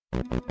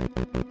Hey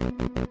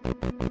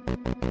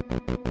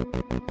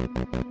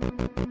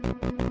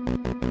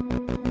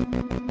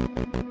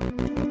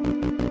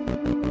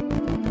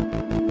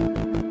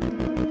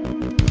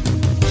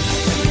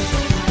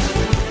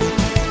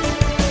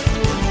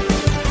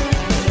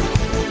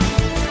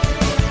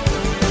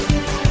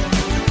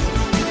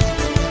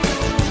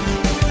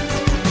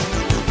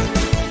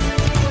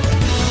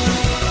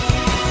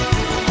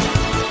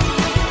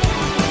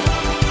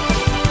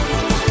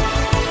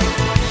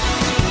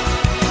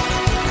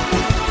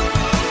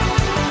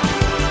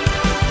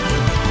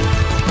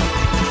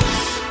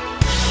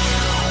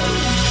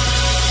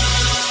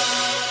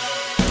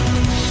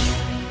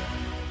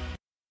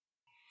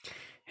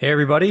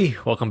everybody,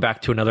 welcome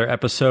back to another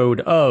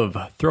episode of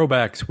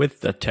Throwbacks with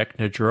the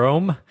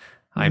Technodrome.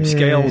 I'm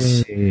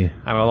Scales. I'm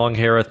along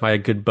here with my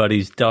good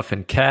buddies Duff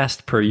and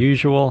Cast per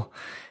usual,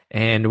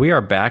 and we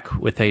are back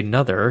with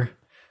another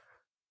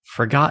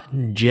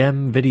Forgotten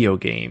Gem video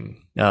game.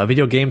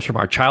 Video games from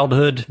our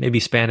childhood, maybe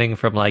spanning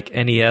from like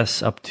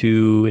NES up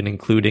to and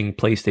including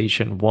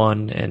PlayStation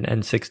 1 and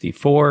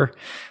N64.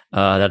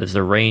 That is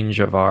the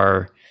range of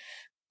our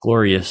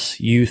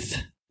glorious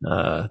youth.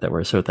 That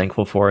we're so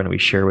thankful for and we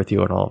share with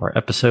you in all of our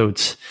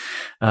episodes.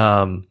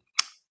 I'm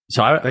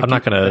not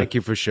going to... Thank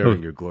you for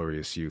sharing your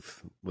glorious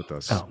youth with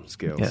us,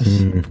 Scales.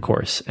 Yes, of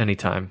course,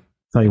 anytime.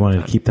 Thought you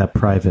wanted to keep that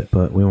private,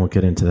 but we won't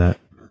get into that.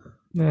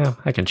 Yeah,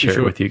 I can share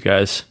it with you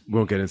guys.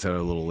 We'll get into that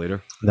a little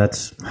later.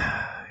 That's...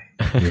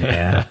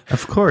 Yeah,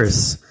 of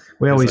course.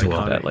 We always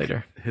will that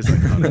later. His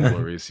iconic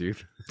glorious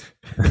youth.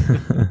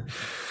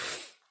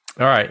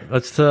 All right,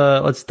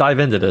 let's dive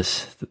into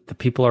this. The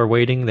people are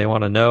waiting. They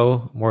want to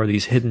know more of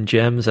these hidden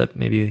gems that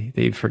maybe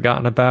they've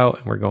forgotten about,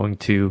 and we're going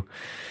to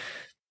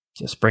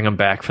just bring them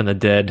back from the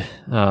dead.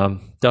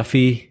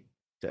 Duffy,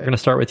 we're going to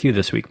start with you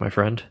this week, my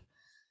friend.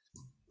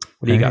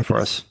 What do you got for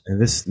us?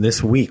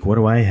 This week, what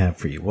do I have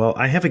for you? Well,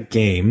 I have a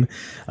game.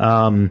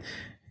 I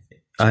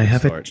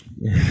have a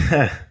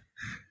game.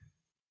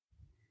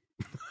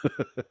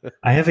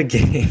 I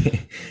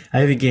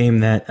have a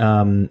game that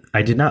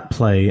I did not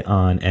play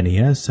on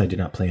NES. I did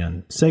not play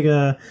on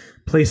Sega,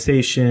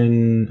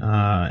 PlayStation,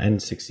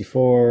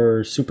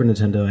 N64, Super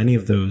Nintendo, any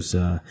of those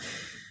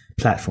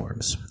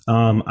platforms.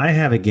 I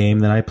have a game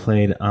that I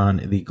played on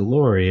the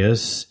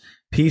glorious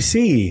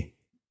PC,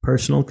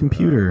 personal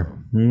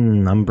computer.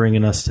 I'm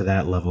bringing us to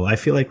that level. I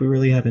feel like we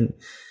really haven't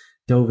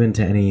dove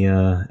into any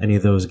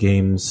of those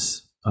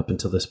games up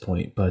until this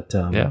point, but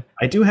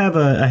I do have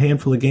a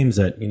handful of games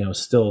that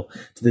still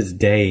to this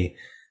day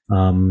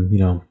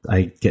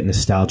I get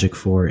nostalgic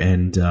for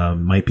and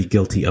might be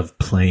guilty of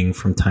playing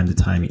from time to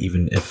time,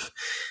 even if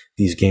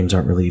these games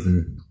aren't really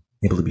even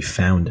able to be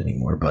found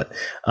anymore. But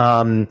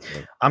I'm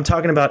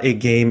talking about a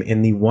game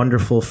in the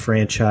wonderful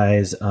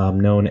franchise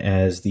known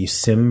as the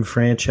Sim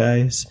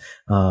franchise.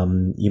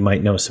 You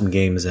might know some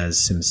games as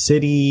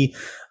SimCity,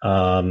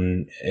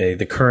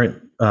 the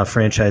current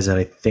franchise that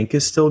I think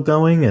is still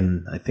going,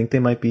 and I think they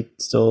might be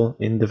still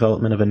in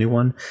development of a new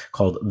one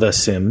called The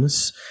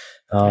Sims.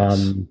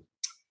 Yes.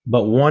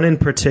 But one in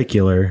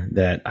particular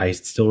that I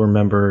still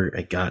remember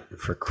I got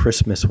for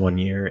Christmas one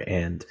year,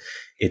 and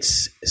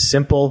it's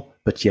simple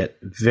but yet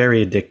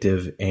very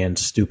addictive and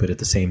stupid at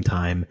the same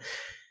time.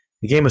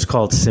 The game was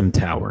called Sim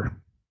Tower.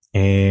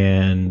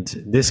 And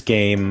this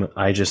game,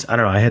 I don't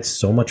know, I had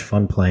so much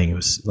fun playing. It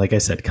was, like I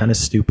said, kind of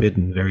stupid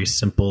and very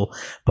simple,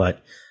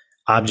 but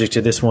object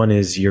of this one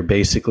is you're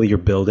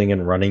building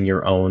and running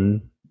your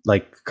own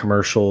like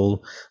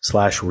commercial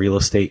 / real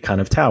estate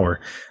kind of tower.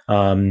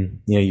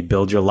 You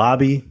build your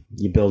lobby,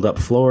 you build up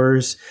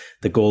floors.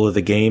 The goal of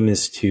the game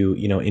is to,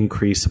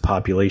 increase the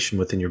population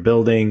within your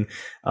building,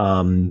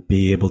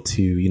 be able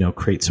to,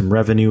 create some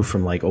revenue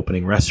from like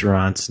opening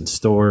restaurants and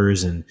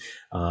stores and,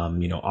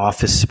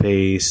 office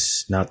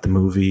space, not the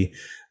movie,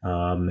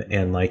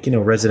 and like,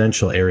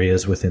 residential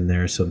areas within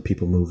there. So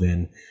people move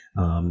in.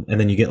 And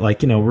then you get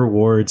like,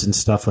 rewards and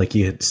stuff like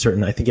I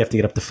think you have to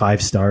get up to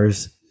 5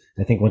 stars.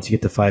 I think once you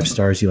get to 5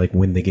 stars, you like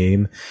win the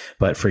game.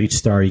 But for each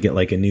star, you get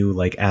like a new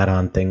like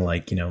add-on thing.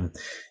 Like,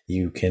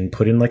 you can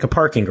put in like a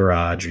parking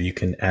garage, or you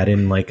can add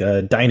in like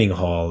a dining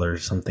hall or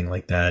something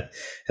like that.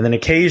 And then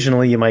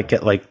occasionally you might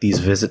get like these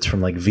visits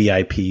from like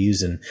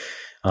VIPs, and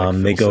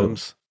like they go.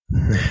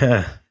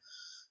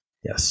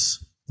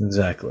 Yes,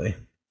 exactly.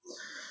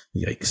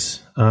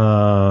 Yikes.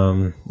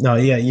 No,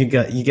 yeah, you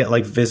get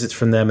like visits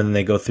from them, and then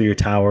they go through your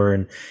tower,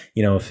 and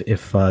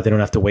if they don't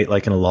have to wait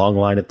like in a long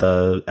line at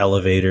the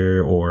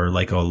elevator or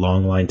like a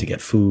long line to get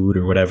food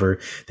or whatever,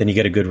 then you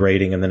get a good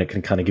rating, and then it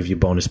can kind of give you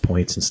bonus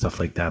points and stuff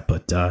like that.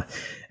 But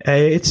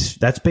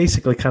that's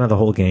basically kind of the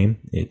whole game.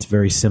 It's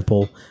very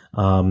simple.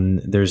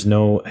 There's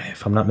no,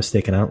 if I'm not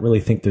mistaken, I don't really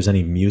think there's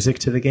any music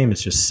to the game.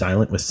 It's just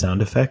silent with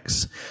sound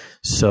effects.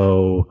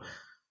 So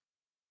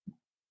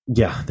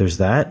yeah, there's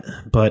that.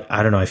 But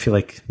I don't know. I feel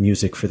like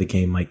music for the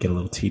game might get a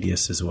little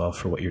tedious as well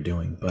for what you're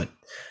doing. But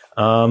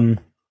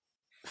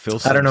Phil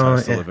Sims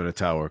has to live in a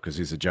tower because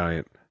he's a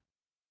giant.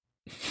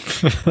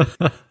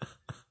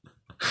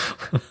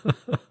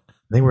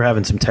 I think we're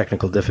having some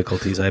technical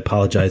difficulties. I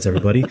apologize,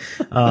 everybody.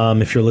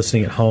 If you're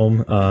listening at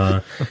home,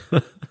 I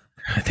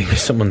think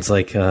someone's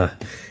like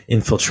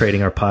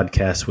infiltrating our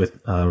podcast with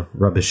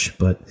rubbish.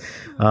 But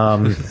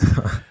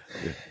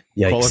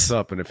yikes. Call us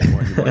up, and if you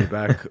want your money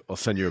back, I'll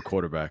send you a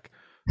quarterback.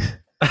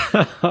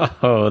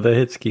 Oh, the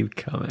hits keep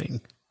coming.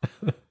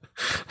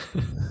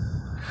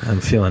 I'm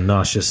feeling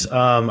nauseous.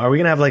 Are we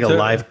gonna have like a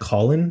live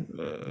call-in?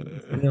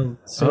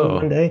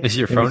 One day? Is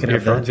your phone's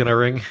gonna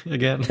ring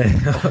again?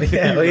 oh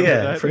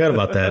yeah, I forgot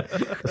about that.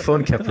 The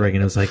phone kept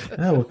ringing. It was like,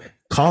 oh,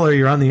 caller,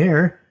 you're on the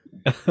air.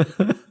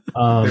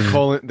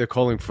 They're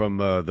calling from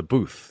the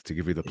booth to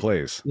give you the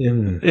plays.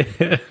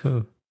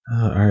 All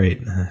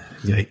right,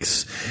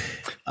 yikes.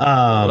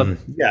 I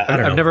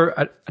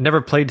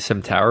never played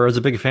Sim Tower. I was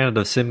a big fan of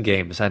the Sim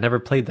games. I never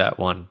played that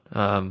one.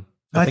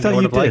 I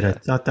thought you did. I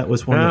thought that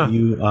was one that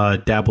you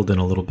dabbled in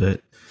a little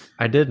bit.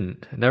 I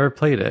didn't. I never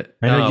played it.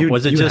 I know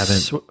was it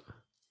just? haven't.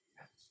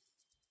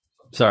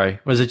 Sorry,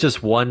 was it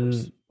just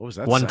one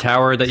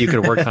tower that you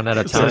could work on at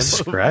a time?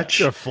 Scratch?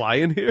 You're a fly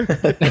in here?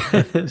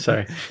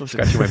 Sorry,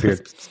 scratching my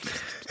beard.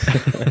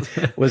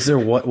 Was there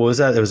what was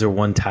that? Was there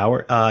one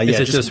tower? Is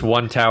it just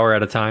one tower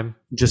at a time?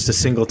 Just a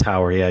single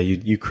tower. Yeah,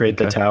 you create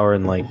the tower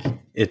and like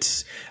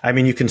it's. I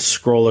mean, you can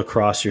scroll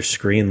across your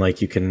screen,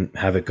 like you can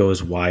have it go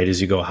as wide as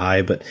you go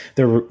high, but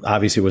there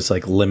obviously was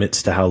like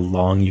limits to how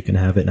long you can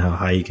have it and how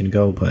high you can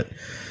go. But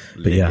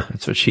yeah,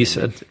 that's what she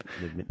said.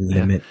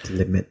 Limit.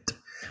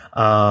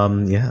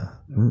 Yeah.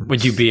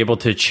 Would you be able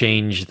to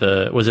change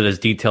was it as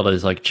detailed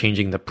as like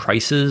changing the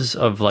prices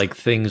of like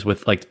things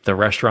with like the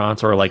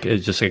restaurants, or like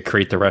it's just like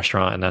create the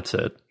restaurant and that's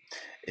it?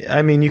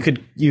 I mean, you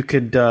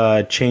could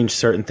change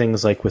certain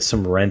things like with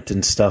some rent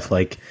and stuff.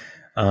 Like,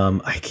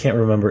 I can't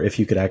remember if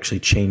you could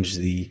actually change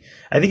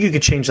I think you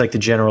could change like the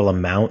general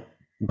amount,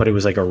 but it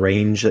was like a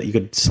range that you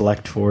could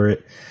select for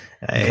it.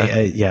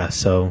 Okay.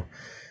 So.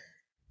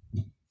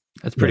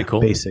 That's pretty cool.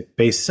 Basic.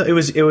 So it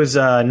was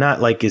not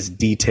like as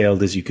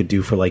detailed as you could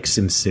do for like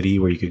SimCity,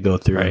 where you could go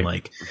through and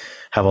like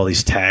have all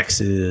these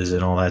taxes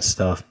and all that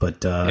stuff.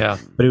 But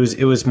but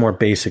it was more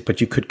basic.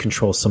 But you could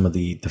control some of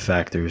the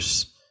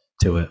factors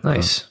to it.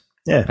 Nice.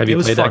 Have you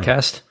played that,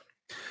 Cast?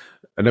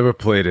 I never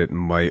played it.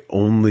 My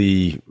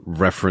only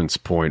reference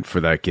point for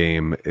that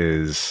game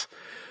is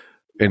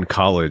in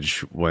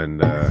college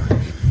when.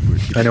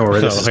 I know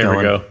where this is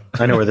going.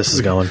 I know where this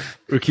is going.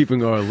 We're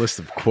keeping our list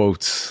of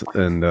quotes,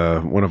 and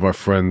one of our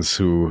friends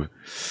who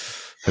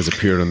has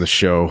appeared on the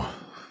show,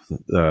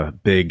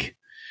 Big,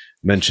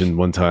 mentioned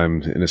one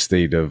time in a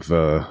state of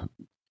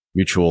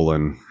mutual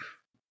and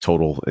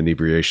total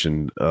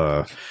inebriation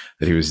that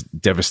he was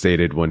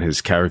devastated when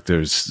his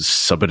characters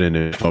Subadin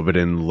and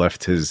Fubadin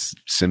left his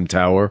sim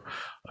tower.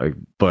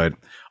 But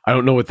I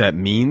don't know what that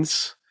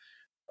means.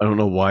 I don't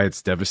know why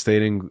it's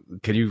devastating.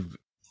 Can you...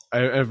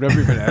 I've never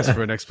even asked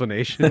for an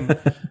explanation.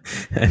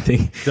 I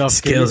think Duff,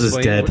 Scales is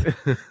dead.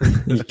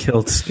 He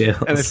killed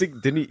Scales. And I think,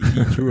 didn't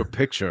he drew a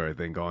picture, I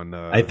think, on...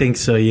 I think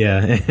so,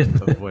 yeah.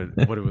 of what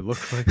it would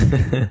look like.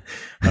 I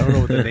don't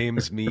know what the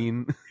names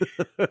mean.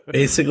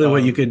 Basically,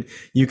 what you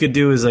could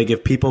do is, like,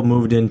 if people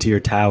moved into your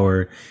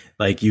tower,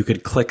 like, you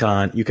could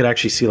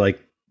actually see, like,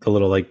 the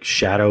little, like,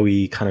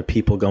 shadowy kind of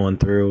people going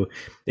through.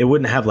 It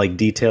wouldn't have, like,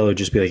 detail. It would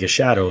just be, like, a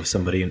shadow of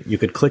somebody. And you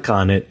could click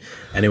on it,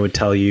 and it would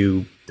tell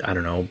you, I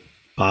don't know,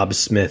 Bob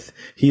Smith,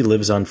 he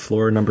lives on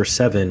floor number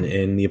 7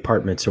 in the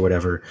apartments or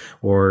whatever,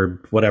 or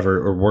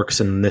works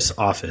in this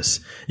office.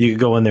 You could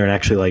go in there and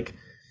actually, like,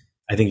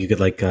 I think you could,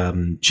 like,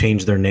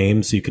 change their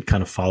names so you could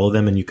kind of follow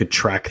them and you could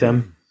track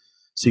them.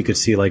 So you could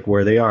see, like,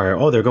 where they are.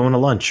 Oh, they're going to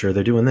lunch or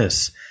they're doing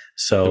this.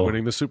 So they're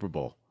winning the Super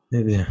Bowl.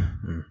 Yeah.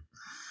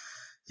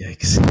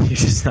 Yikes. You're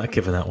just not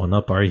giving that one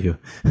up, are you?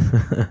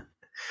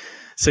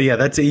 So yeah,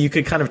 that's it. You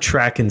could kind of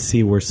track and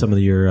see where some of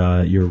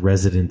your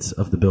residents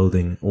of the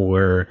building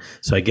were.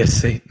 So I guess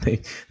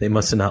they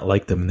must have not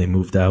liked them and they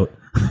moved out.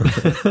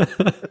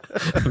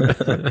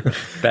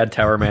 Bad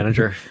tower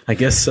manager. I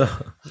guess so.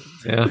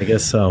 Yeah, I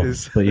guess so.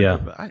 But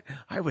yeah,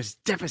 I was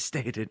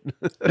devastated.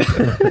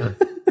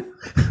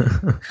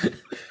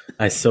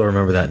 I still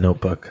remember that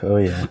notebook. Oh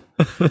yeah,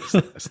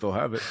 I still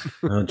have it.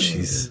 Oh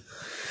jeez.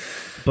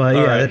 But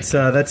yeah,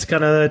 that's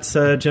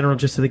general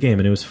gist of the game,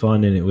 and it was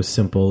fun and it was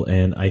simple,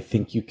 and I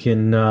think you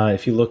can,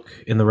 if you look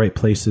in the right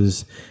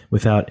places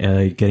without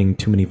getting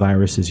too many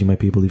viruses, you might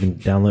be able to even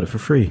download it for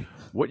free.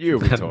 What year are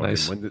we talking?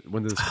 Nice. When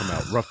did this come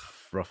out?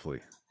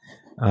 Roughly.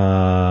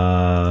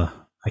 I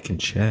can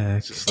check.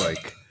 It's just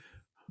like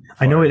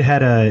I know it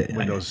had a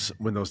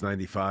Windows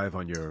 95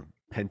 on your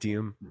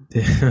Pentium.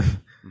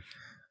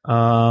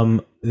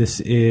 This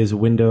is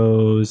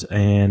Windows,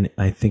 and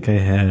I think I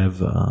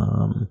have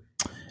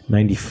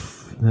 90.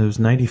 It was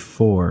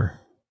 94.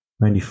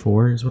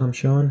 94 is what I'm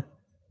showing.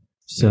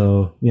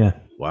 So yeah.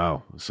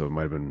 Wow. So it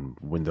might have been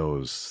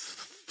Windows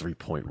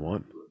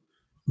 3.1.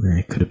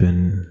 It could have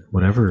been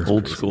whatever.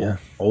 Old school. Yeah.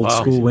 Old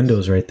school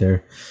Windows right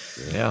there.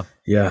 Yeah.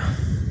 Yeah.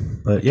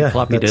 But yeah.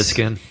 Floppy disk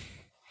in.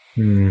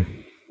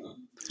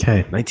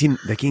 Okay.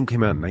 That game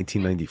came out in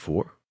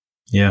 1994.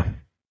 Yeah.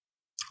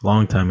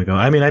 Long time ago.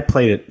 I mean, I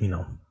played it,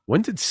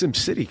 When did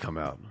SimCity come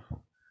out?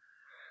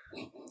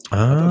 I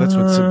thought that's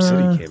when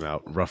SimCity came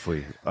out,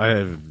 roughly. I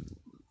have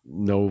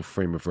no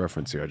frame of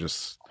reference here. I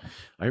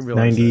didn't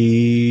realize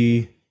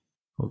 90.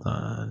 Hold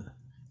on.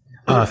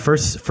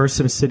 First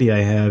SimCity I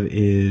have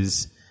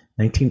is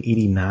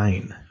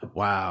 1989.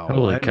 Wow.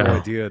 Holy I had cow. no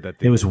idea that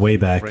It was way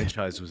back. the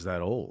franchise was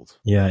that old.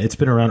 Yeah, it's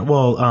been around.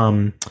 Well,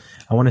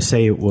 I want to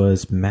say it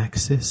was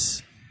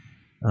Maxis.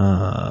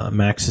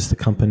 Maxis, the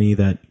company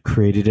that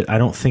created it. I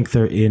don't think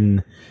they're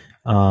in.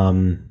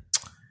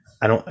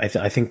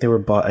 I think they were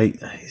bought.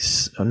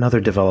 Another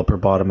developer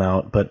bought them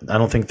out, but I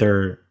don't think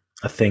they're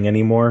a thing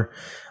anymore.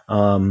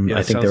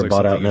 I think they were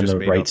bought out, and then the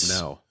rights.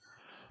 Now.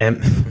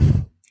 And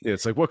Yeah,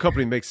 it's like, what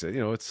company makes it?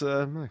 It's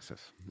Maxis.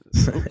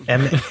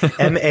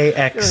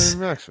 Maxis,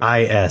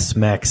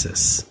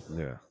 Maxis.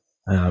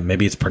 Yeah.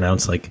 Maybe it's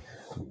pronounced like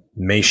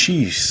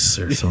Macy's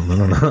or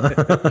something. I don't know.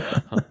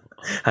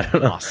 I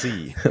don't know.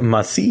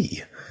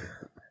 Macy.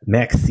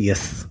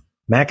 Maxius.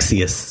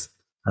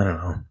 I don't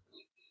know.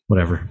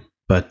 Whatever.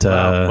 But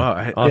wow.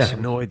 I awesome.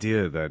 had no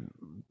idea that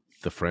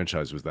the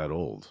franchise was that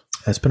old.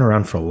 It's been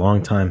around for a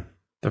long time.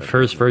 The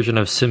first version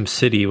of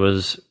SimCity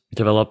was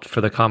developed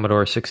for the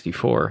Commodore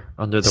 64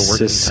 under the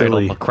working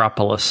Sicily. title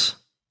Acropolis.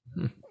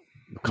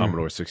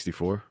 Commodore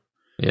 64.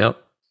 Yep.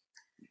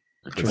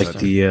 Like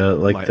the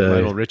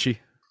Lionel Richie.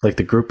 like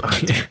the group.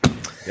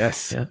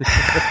 Yes. Yeah.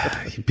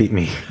 You beat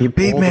me. You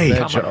beat All the me.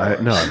 bad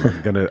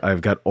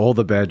I've got all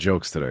the bad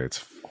jokes today.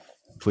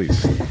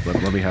 Please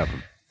let me have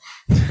them.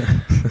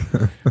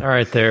 All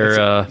right,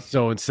 there.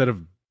 So instead of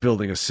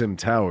building a sim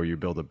tower, you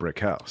build a brick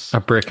house. A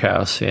brick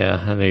house.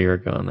 Yeah, I knew you were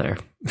going there.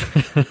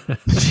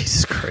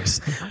 Jesus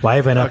Christ! Why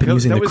have I not been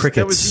using the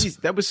crickets?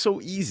 That was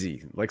so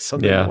easy, like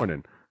Sunday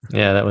morning.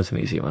 Yeah, that was an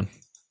easy one.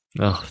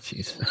 Oh,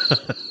 jeez.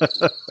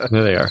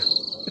 There they are.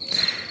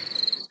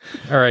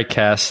 All right,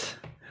 cast.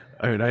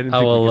 I mean, I didn't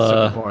think we could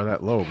set the bar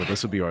that low, but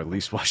this will be our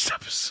least watched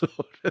episode.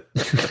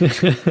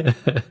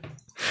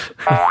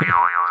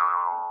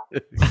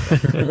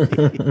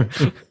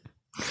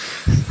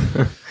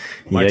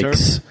 My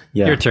Yikes! turn?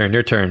 Yeah, Your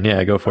turn.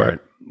 Yeah, go for it.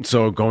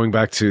 So going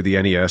back to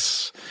the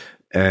NES,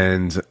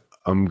 and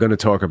I'm going to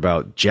talk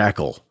about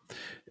Jackal.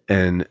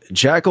 And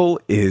Jackal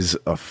is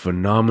a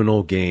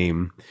phenomenal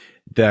game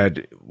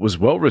that was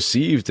well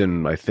received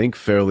and I think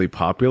fairly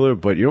popular,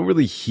 but you don't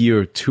really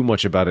hear too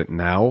much about it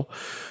now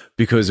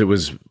because it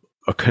was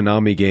a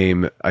Konami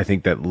game, I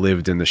think, that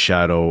lived in the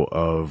shadow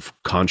of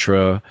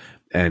Contra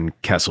and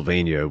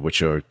Castlevania,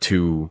 which are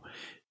two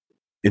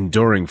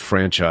enduring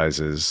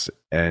franchises.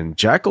 And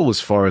Jackal,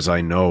 as far as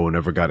I know,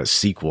 never got a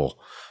sequel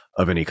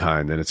of any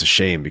kind, and it's a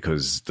shame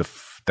because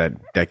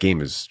that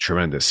game is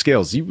tremendous.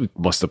 Scales, you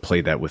must have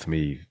played that with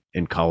me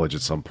in college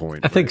at some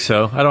point. I think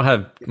so. I don't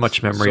have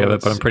much memory of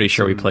it, but I'm pretty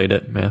sure we played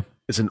it. Yeah,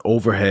 it's an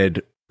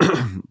overhead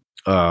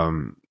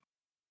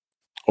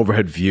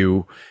overhead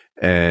view,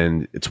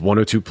 and it's one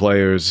or two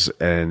players,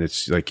 and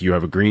it's like you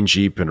have a green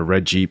Jeep and a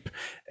red Jeep,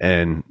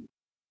 and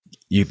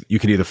you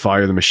can either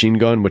fire the machine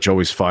gun, which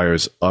always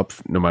fires up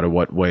no matter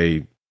what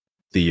way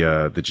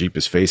the Jeep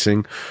is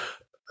facing.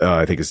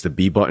 I think it's the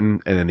B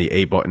button, and then the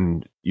A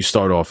button. You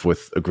start off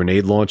with a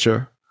grenade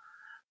launcher,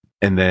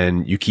 and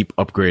then you keep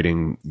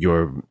upgrading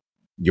your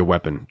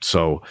weapon.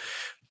 So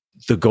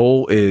the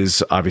goal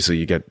is obviously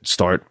you get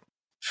start,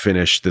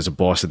 finish. There's a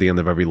boss at the end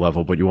of every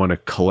level, but you want to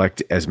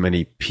collect as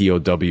many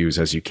POWs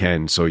as you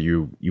can. So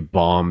you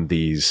bomb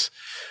the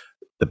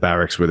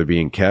barracks where they're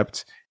being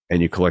kept,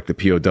 and you collect the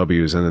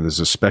POWs, and then there's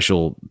a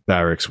special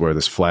barracks where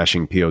this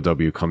flashing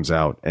POW comes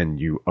out,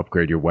 and you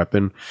upgrade your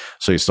weapon.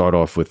 So you start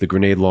off with the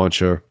grenade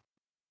launcher,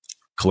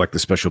 collect the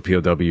special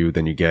POW,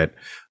 then you get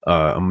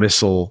a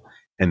missile,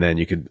 and then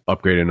you could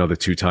upgrade another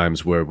 2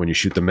 times where when you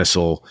shoot the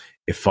missile,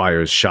 it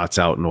fires shots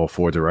out in all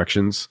 4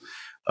 directions.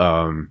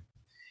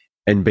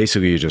 And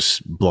basically you're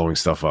just blowing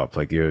stuff up.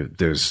 Like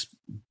there's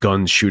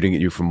guns shooting at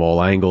you from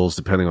all angles,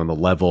 depending on the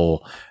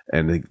level,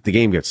 and the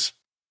game gets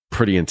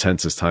pretty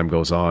intense as time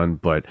goes on.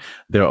 But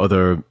there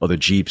are other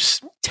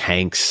Jeeps,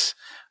 tanks,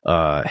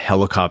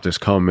 helicopters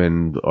come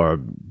and are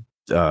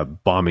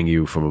bombing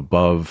you from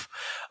above.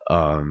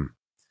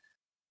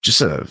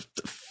 Just a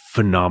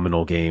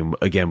phenomenal game,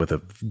 again, with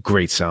a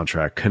great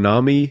soundtrack.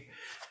 Konami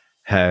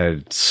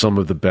had some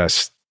of the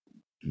best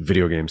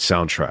video game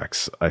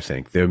soundtracks, I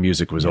think. Their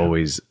music was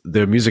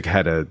their music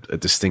had a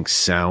distinct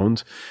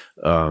sound,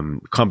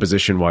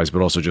 composition wise,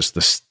 but also just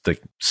the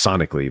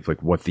sonically,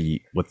 like what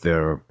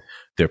their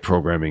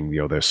programming,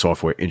 their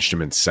software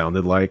instruments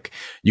sounded like.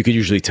 You could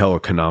usually tell a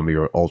Konami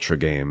or Ultra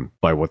game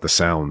by what the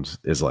sound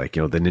is like.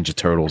 The Ninja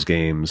Turtles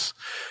games,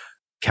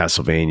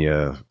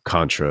 Castlevania,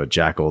 Contra,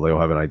 Jackal, they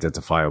all have an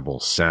identifiable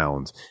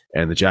sound,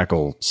 and the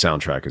Jackal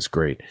soundtrack is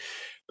great.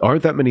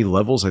 Aren't that many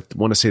levels? I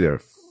want to say there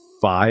are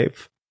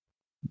 5,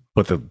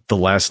 but the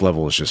last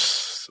level is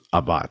just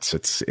Abatz.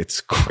 It's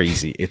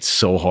crazy. It's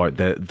so hard.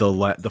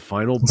 The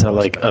final is that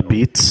like a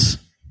Beats?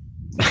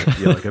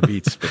 Yeah, like a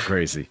Beats, but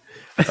crazy.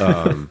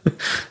 The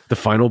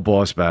final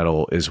boss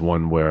battle is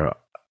one where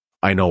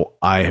I know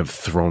I have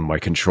thrown my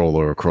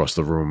controller across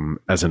the room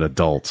as an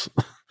adult.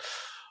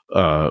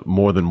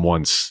 more than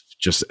once,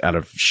 just out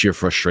of sheer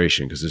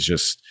frustration, because there's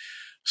just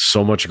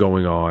so much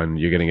going on.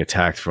 You're getting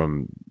attacked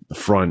from the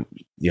front.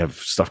 You have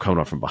stuff coming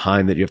up from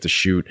behind that you have to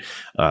shoot.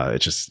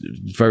 It's just a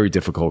very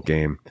difficult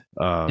game.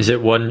 Is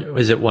it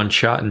one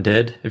shot and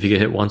dead? If you get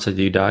hit once, do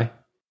you die?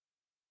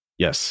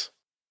 Yes.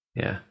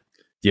 Yeah.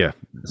 Yeah.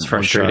 It's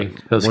frustrating.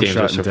 Those games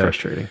are so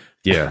frustrating.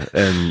 Yeah.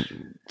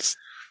 And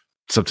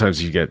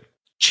sometimes you get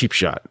cheap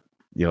shot.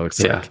 It's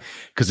like,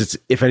 because it's,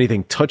 if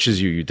anything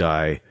touches you, you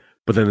die.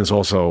 But then there's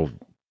also,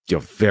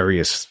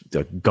 various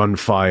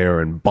gunfire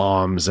and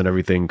bombs and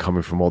everything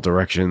coming from all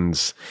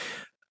directions.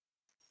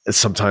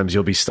 Sometimes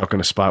you'll be stuck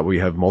in a spot where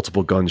you have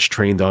multiple guns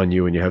trained on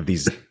you and you have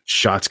these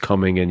shots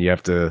coming, and you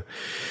have to,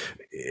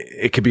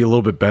 it could be a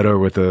little bit better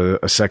with a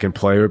second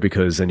player,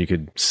 because then you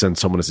could send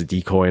someone as a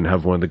decoy and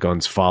have one of the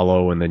guns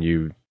follow, and then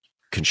you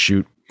can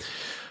shoot.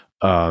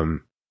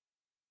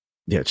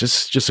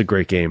 Just a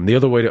great game. The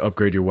other way to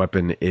upgrade your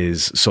weapon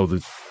is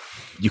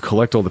you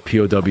collect all the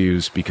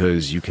POWs,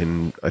 because you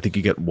can, I think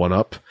you get one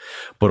up,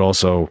 but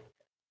also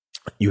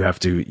you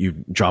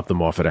drop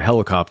them off at a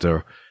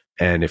helicopter.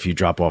 And if you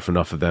drop off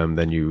enough of them,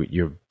 then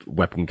your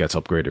weapon gets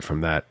upgraded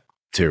from that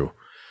too.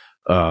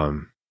 I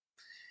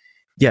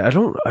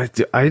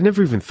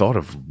never even thought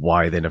of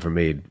why they never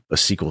made a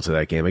sequel to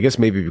that game. I guess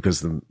maybe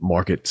because the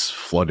market's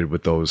flooded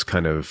with those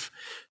kind of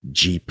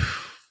Jeep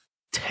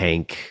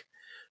tank,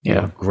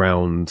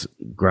 ground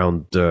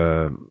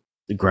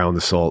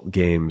assault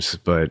games,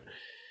 but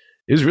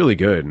it was really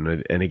good.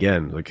 And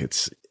again, like,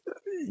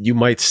 you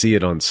might see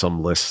it on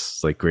some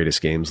lists, like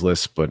greatest games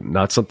lists, but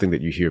not something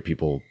that you hear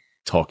people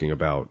talking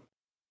about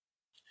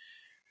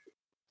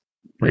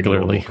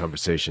regularly.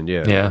 Conversation.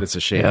 It's a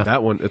shame.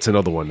 That one, it's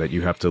another one that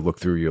you have to look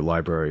through your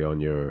library on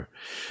your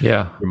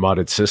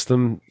modded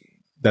system.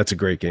 That's a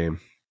great game.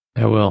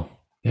 I will.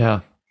 Yeah.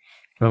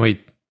 When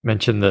we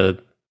mentioned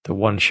the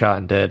one shot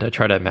and dead, I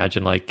try to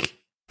imagine like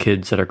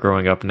kids that are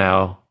growing up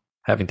now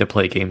having to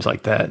play games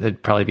like that.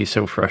 They'd probably be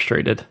so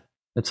frustrated.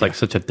 It's like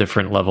such a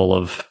different level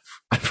of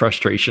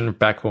frustration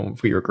back when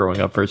we were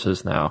growing up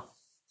versus now.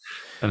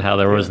 And how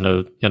there was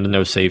no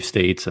save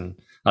states, and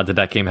did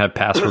that game have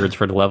passwords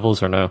for the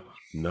levels or no?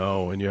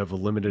 No, and you have a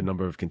limited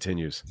number of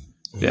continues.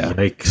 Yeah,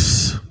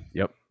 yikes.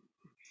 Yep,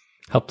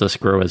 helped us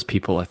grow as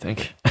people, I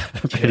think.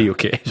 Video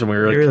games when we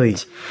were really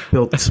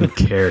built some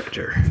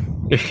character.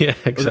 Yeah,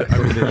 exactly.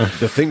 I mean,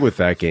 the thing with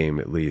that game,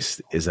 at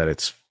least, is that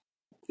it's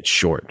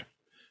short.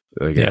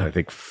 I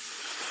think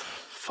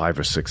 5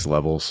 or 6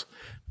 levels.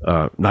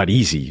 Not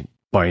easy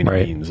by any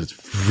means.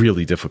 It's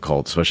really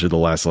difficult, especially the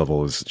last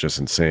level is just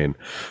insane.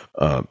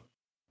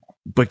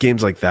 But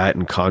games like that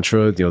and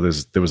Contra, there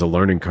was a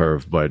learning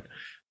curve, but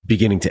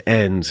beginning to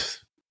end,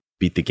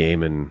 beat the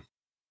game, and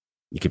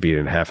you could beat it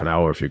in half an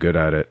hour if you're good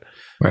at it.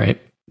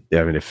 Right.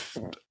 Yeah, I mean, if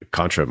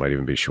Contra might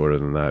even be shorter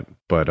than that,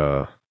 but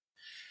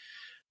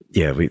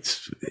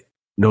it's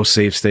no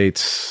save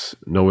states,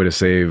 no way to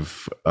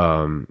save,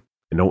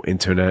 no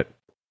internet,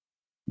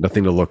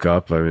 nothing to look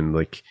up. I mean,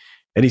 like,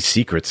 any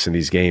secrets in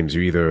these games,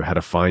 you either had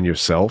to find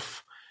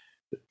yourself,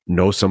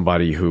 know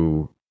somebody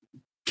who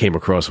came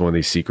across one of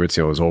these secrets,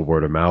 it was all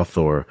word of mouth,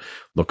 or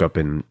look up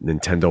in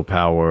Nintendo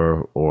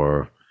Power,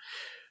 or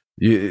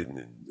a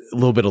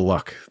little bit of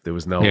luck. There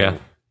was no,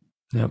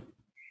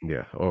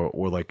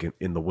 or like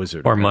in the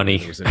Wizard, or money,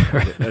 there was a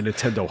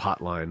Nintendo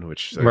hotline,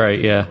 which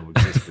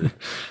existed.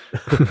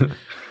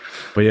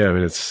 But I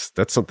mean,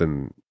 that's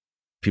something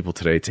people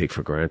today take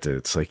for granted.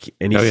 It's like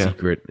any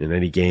secret in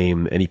any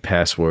game, any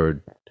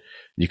password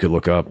you could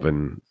look up,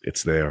 and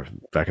it's there.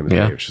 Back in the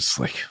day, it's just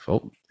like,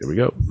 oh, here we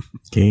go.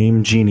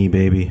 Game Genie,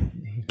 baby.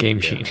 Game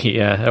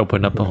Genie,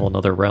 opened up a whole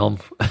nother realm.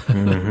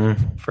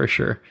 For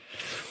sure.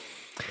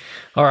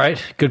 All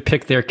right, good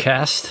pick there,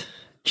 Cast.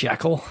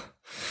 Jackal.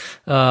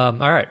 All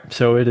right,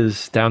 so it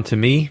is down to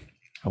me.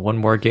 One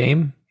more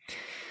game.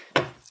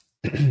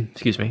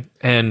 Excuse me.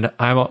 And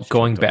I'm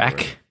going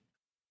back.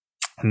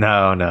 No.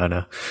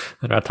 I'm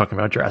not talking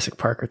about Jurassic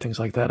Park or things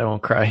like that. I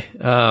won't cry.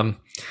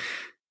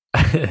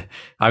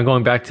 I'm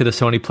going back to the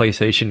Sony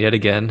PlayStation yet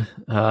again,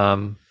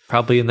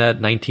 probably in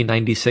that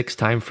 1996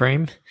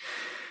 timeframe.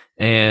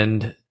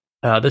 And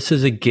this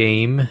is a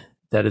game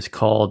that is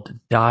called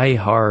Die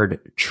Hard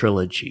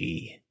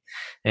Trilogy.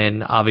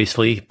 And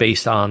obviously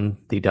based on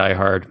the Die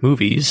Hard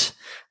movies,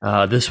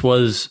 this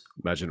was...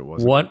 Imagine it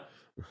wasn't.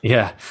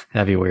 Yeah,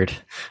 that'd be weird.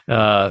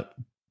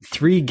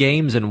 3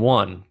 games in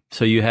one.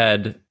 So you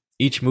had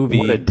each movie...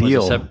 What a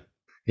deal.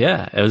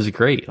 Yeah, it was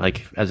great.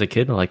 Like, as a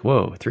kid, I'm like,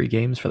 whoa, 3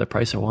 games for the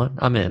price of one?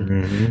 I'm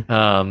in.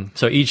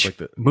 So each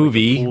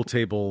movie... Like the pool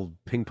table,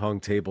 ping pong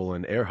table,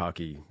 and air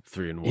hockey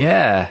 3 in 1.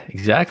 Yeah,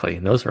 exactly.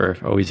 And those were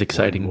always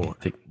exciting.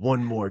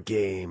 One more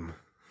game.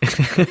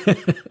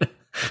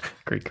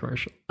 Great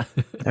commercial. I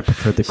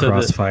preferred the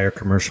Crossfire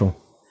commercial.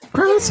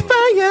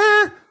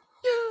 Crossfire!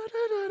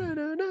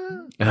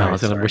 I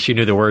was going to wish you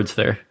knew the words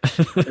there.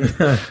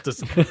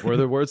 Were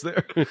there words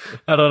there?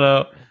 I don't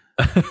know.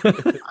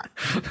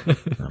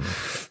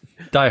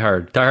 Die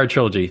Hard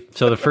Trilogy.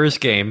 So the first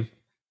game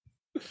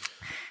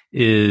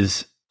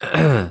is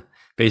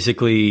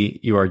basically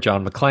you are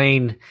John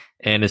McClane,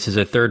 and this is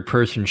a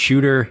third-person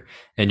shooter,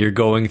 and you're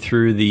going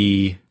through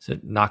the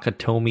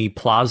Nakatomi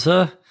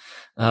Plaza,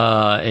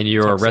 and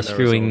you're Tucson,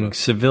 rescuing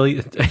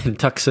civilians in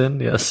Tucson.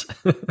 Yes,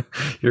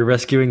 you're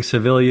rescuing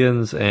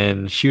civilians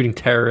and shooting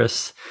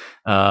terrorists,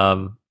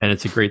 and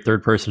it's a great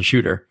third-person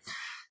shooter.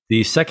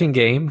 The second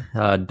game,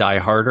 Die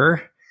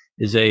Harder,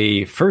 is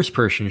a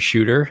first-person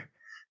shooter.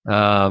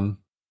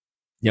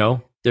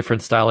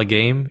 Different style of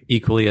game,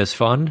 equally as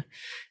fun.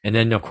 And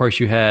then, of course,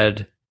 you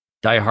had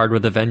Die Hard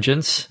with a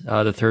Vengeance,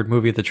 the third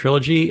movie of the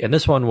trilogy. And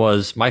this one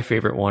was my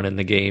favorite one in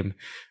the game.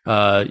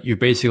 You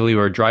basically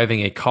were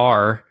driving a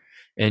car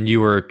and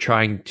you were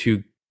trying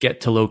to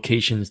get to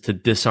locations to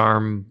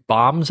disarm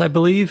bombs, I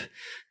believe.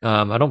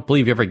 I don't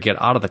believe you ever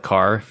get out of the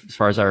car, as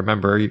far as I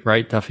remember,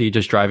 right, Duffy?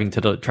 Just driving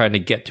trying to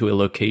get to a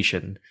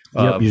location.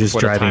 Yep, you're just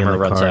driving in the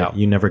car. Out.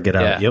 You never get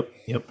out. Yeah.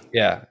 Yep.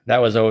 Yeah, that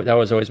was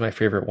always my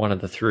favorite one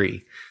of the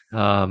three.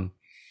 Don't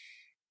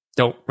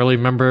really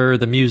remember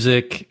the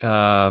music.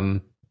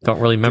 Don't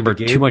really remember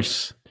too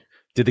much.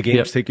 Did the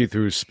games take you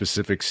through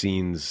specific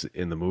scenes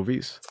in the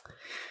movies?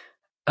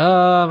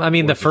 I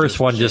mean, the first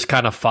one just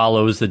kind of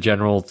follows the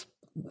general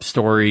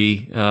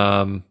story.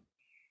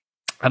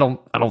 I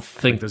don't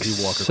think does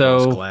he walk so.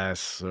 Across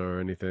glass or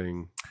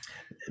anything?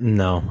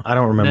 No, I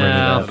don't remember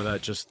any of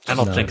that. I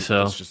don't think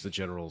so. It's just the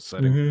general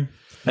setting.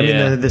 Mm-hmm. I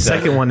mean, the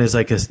second one is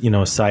like a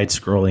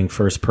side-scrolling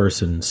first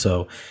person.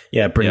 So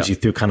yeah, it brings you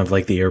through kind of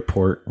like the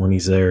airport when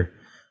he's there.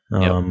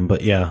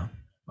 But yeah,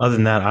 other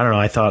than that, I don't know.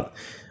 I thought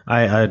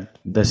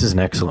this is an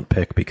excellent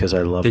pick because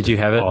I love. Did you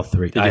have it? All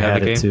three. I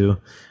had it too.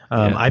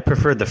 I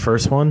preferred the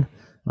first one.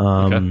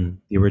 The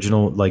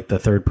original, like the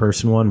third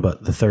person one,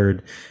 but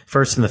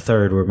first and the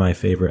third were my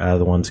favorite out of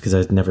the ones because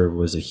I never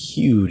was a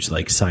huge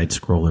like side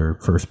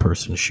scroller first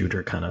person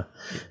shooter kind of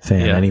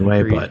fan anyway.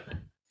 Agreed. But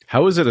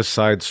how is it a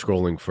side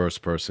scrolling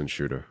first person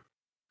shooter?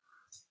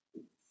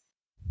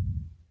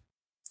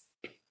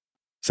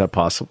 Is that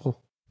possible?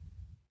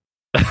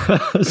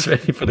 It's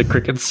ready for the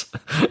crickets.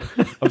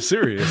 I'm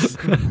serious.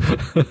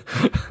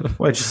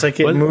 Well, just like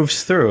it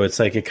moves through. It's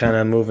like it kind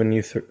of moving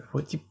you through.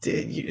 What you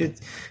did,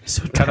 it's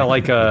so kind of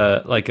like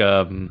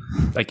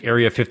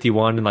Area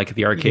 51 and like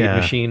the arcade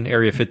machine,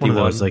 Area 51, one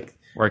of those, like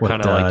where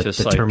kind of like just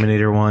the like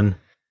Terminator one.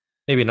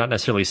 Maybe not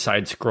necessarily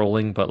side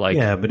scrolling, but like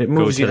but it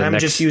moves you. I'm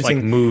just using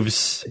like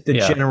moves the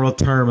general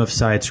term of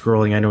side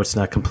scrolling. I know it's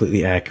not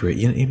completely accurate.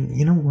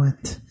 You know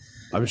what?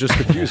 I'm just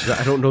confused.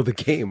 I don't know the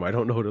game. I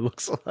don't know what it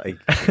looks like.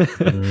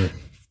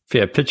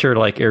 Yeah, picture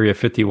like Area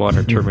 51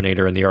 or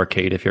Terminator in the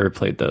arcade if you ever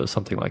played those,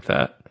 something like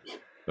that.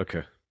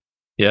 Okay.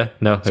 Yeah?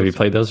 No? Have you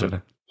played those or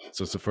no?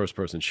 So it's a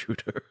first-person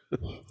shooter.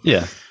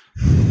 Yeah.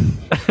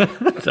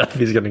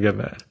 He's going to get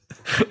mad.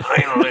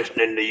 I ain't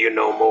listening to you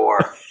no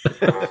more.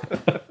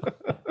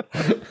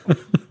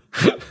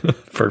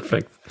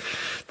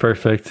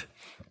 Perfect.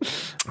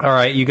 All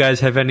right, you guys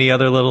have any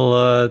other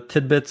little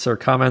tidbits or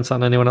comments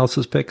on anyone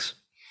else's picks?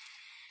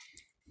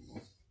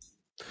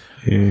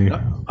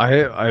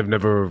 I've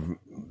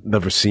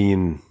never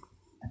seen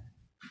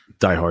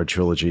Die Hard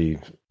trilogy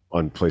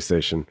on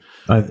PlayStation.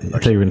 I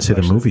thought you were going to say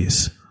the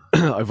movies.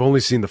 I've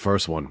only seen the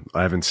first one.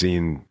 I haven't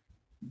seen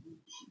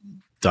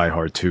Die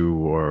Hard 2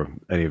 or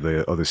any of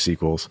the other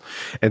sequels.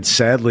 And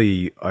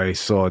sadly, I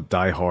saw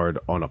Die Hard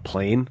on a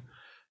plane,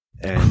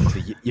 and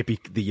the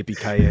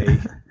yippee-ki-yay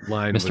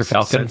line Mr. was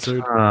Falcon.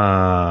 censored.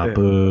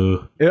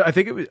 Boo. I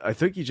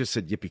think you just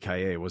said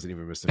yippee-ki-yay. It wasn't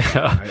even Mr.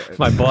 Falcon.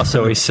 My boss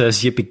always says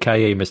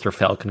yippee-ki-yay, Mr.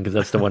 Falcon, because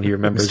that's the one he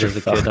remembers as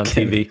a kid on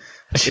TV.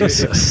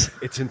 Jesus.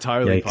 It's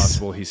entirely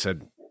possible he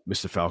said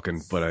Mr.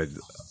 Falcon, but I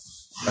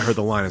heard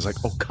the line. I was like,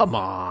 oh, come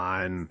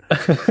on.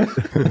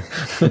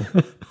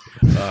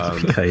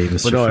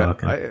 Mr.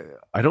 Falcon.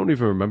 I don't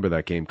even remember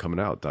that game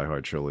coming out, Die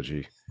Hard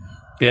trilogy.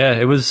 Yeah,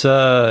 it was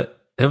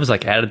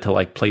like added to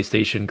like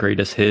PlayStation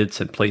Greatest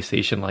Hits and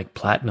PlayStation like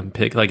Platinum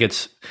Pick. Like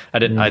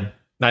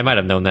I might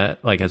have known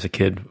that like as a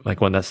kid, like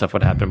when that stuff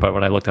would happen. But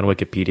when I looked on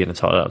Wikipedia and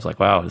saw that, I was like,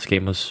 wow, this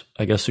game was,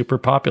 I guess, super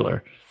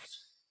popular.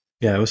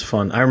 Yeah, it was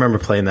fun. I remember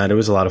playing that. It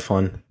was a lot of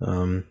fun.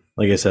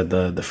 Like I said,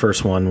 the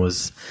first one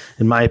was,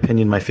 in my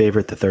opinion, my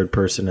favorite, the third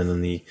person. And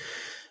then I'm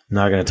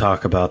not going to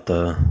talk about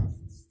the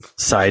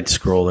side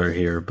scroller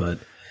here, but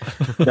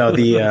no,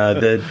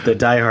 the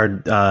Die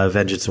Hard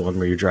Vengeance one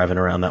where you're driving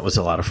around, that was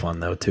a lot of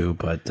fun though too.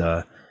 But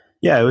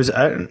yeah, it was.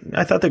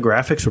 I thought the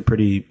graphics were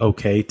pretty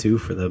okay too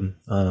for them.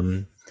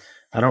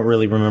 I don't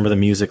really remember the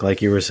music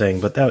like you were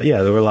saying, but they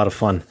were a lot of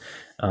fun.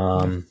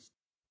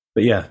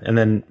 But yeah, and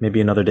then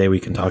maybe another day we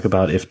can talk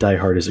about if Die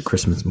Hard is a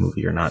Christmas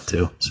movie or not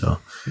too. So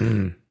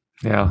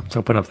yeah, let's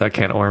open up that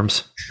can of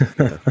worms.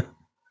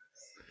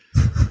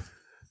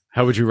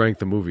 How would you rank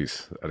the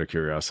movies, out of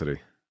curiosity?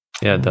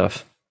 Yeah,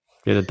 Duff.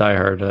 You're the Die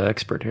Hard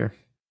expert here.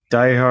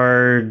 Die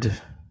Hard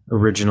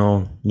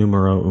original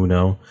numero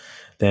uno.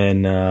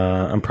 Then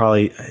I'm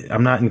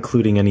not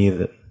including any of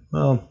the.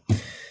 Well,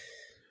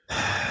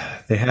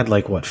 they had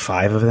like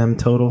 5 of them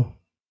total.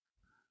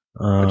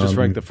 I just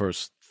ranked the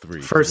first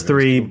 3. First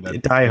 3,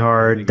 Die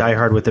Hard, Die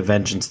Hard with a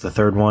Vengeance, the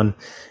third one,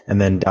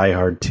 and then Die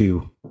Hard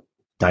 2,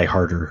 Die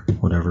Harder,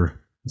 whatever.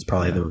 It's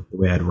probably the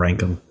way I'd rank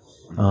them.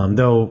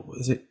 Though,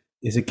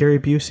 is it Gary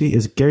Busey?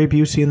 Is Gary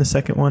Busey in the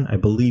second one? I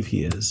believe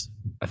he is.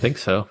 I think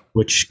so.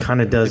 Which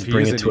kind of does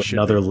bring it to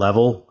another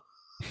level.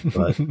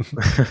 But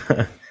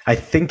I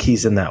think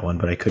he's in that one,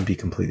 but I could be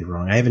completely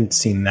wrong. I haven't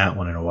seen that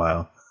one in a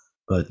while.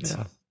 But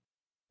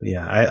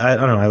yeah, I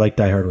don't know. I like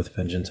Die Hard with a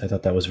Vengeance. I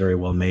thought that was very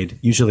well made.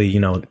 Usually,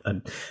 a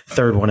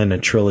third one in a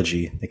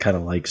trilogy, they kind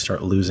of like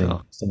start losing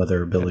some of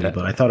their ability.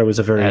 But I thought it was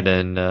a very... Add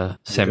in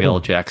Samuel L.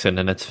 Jackson,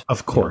 and it's...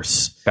 Of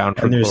course. Bound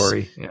for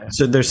glory. Yeah.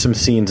 So there's some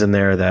scenes in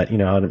there that,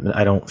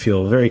 I don't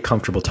feel very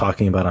comfortable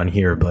talking about on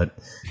here, but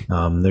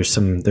there's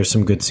some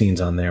good scenes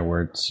on there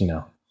where it's, I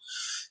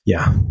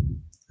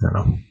don't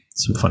know,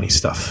 some funny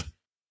stuff.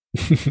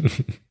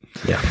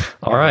 Yeah.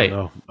 All right.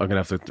 I'm gonna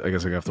have to. I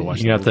guess I'm gonna have to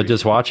watch. You have to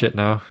just watch it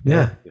now.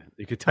 Yeah.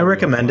 You could. I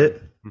recommend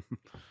it.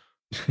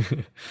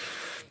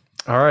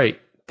 All right.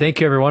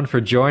 Thank you, everyone,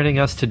 for joining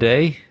us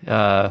today.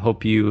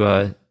 Hope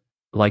you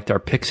liked our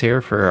picks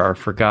here for our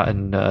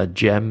forgotten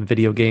gem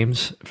video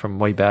games from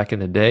way back in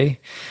the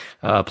day.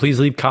 Please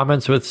leave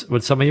comments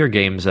with some of your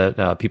games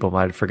that people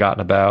might have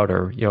forgotten about,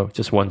 or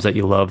just ones that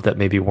you love that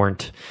maybe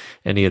weren't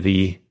any of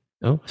the.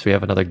 Oh, so we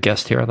have another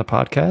guest here on the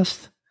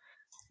podcast.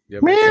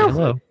 Yep. Meow.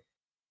 Hello.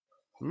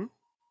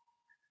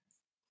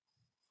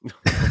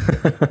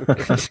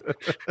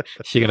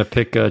 She gonna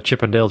pick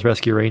Chippendale's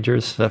Rescue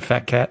Rangers, that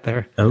fat cat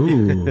there.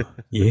 Oh,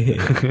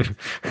 yeah.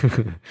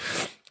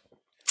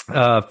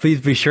 Please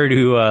be sure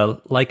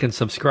to like and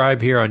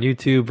subscribe here on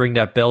YouTube. Ring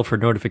that bell for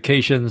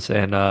notifications,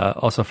 and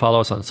also follow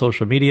us on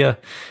social media.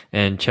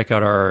 And check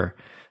out our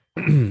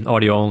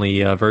audio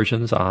only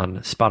versions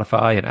on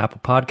Spotify and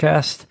Apple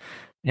Podcast.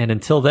 And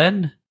until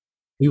then,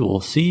 we will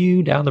see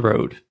you down the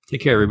road. Take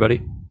care,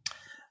 everybody.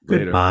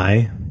 Later.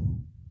 Goodbye.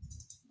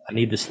 I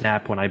need to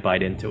snap when I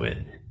bite into it.